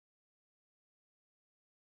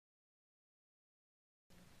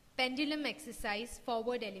Pendulum exercise,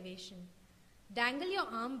 forward elevation. Dangle your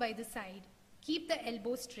arm by the side. Keep the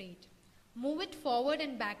elbow straight. Move it forward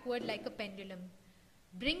and backward like a pendulum.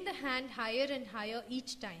 Bring the hand higher and higher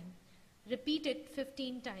each time. Repeat it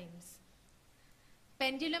 15 times.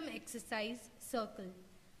 Pendulum exercise, circle.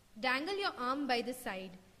 Dangle your arm by the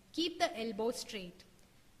side. Keep the elbow straight.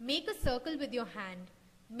 Make a circle with your hand.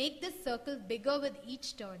 Make this circle bigger with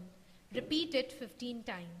each turn. Repeat it 15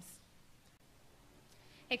 times.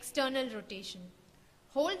 External rotation.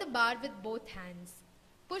 Hold the bar with both hands.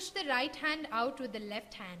 Push the right hand out with the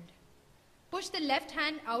left hand. Push the left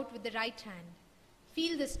hand out with the right hand.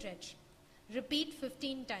 Feel the stretch. Repeat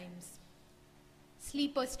 15 times.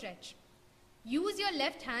 Sleeper stretch. Use your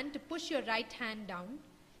left hand to push your right hand down.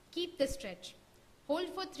 Keep the stretch. Hold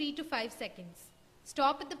for 3 to 5 seconds.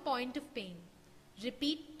 Stop at the point of pain.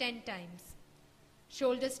 Repeat 10 times.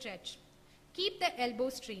 Shoulder stretch. Keep the elbow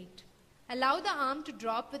straight. Allow the arm to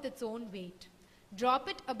drop with its own weight. Drop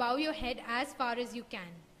it above your head as far as you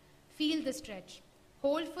can. Feel the stretch.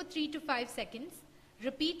 Hold for 3 to 5 seconds.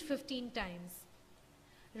 Repeat 15 times.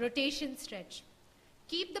 Rotation stretch.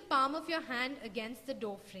 Keep the palm of your hand against the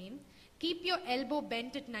door frame. Keep your elbow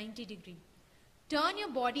bent at 90 degrees. Turn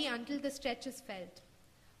your body until the stretch is felt.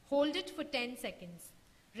 Hold it for 10 seconds.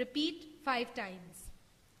 Repeat 5 times.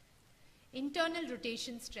 Internal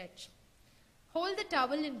rotation stretch. Hold the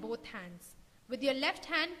towel in both hands. With your left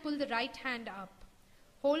hand, pull the right hand up.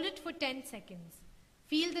 Hold it for 10 seconds.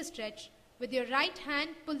 Feel the stretch. With your right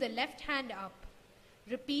hand, pull the left hand up.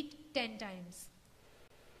 Repeat 10 times.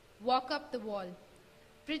 Walk up the wall.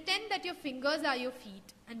 Pretend that your fingers are your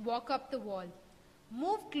feet and walk up the wall.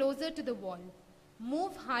 Move closer to the wall.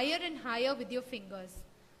 Move higher and higher with your fingers.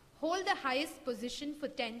 Hold the highest position for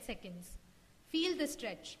 10 seconds. Feel the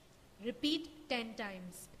stretch. Repeat 10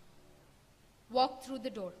 times. Walk through the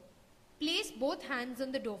door. Place both hands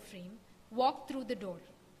on the door frame. Walk through the door.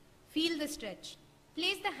 Feel the stretch.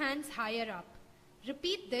 Place the hands higher up.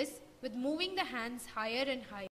 Repeat this with moving the hands higher and higher.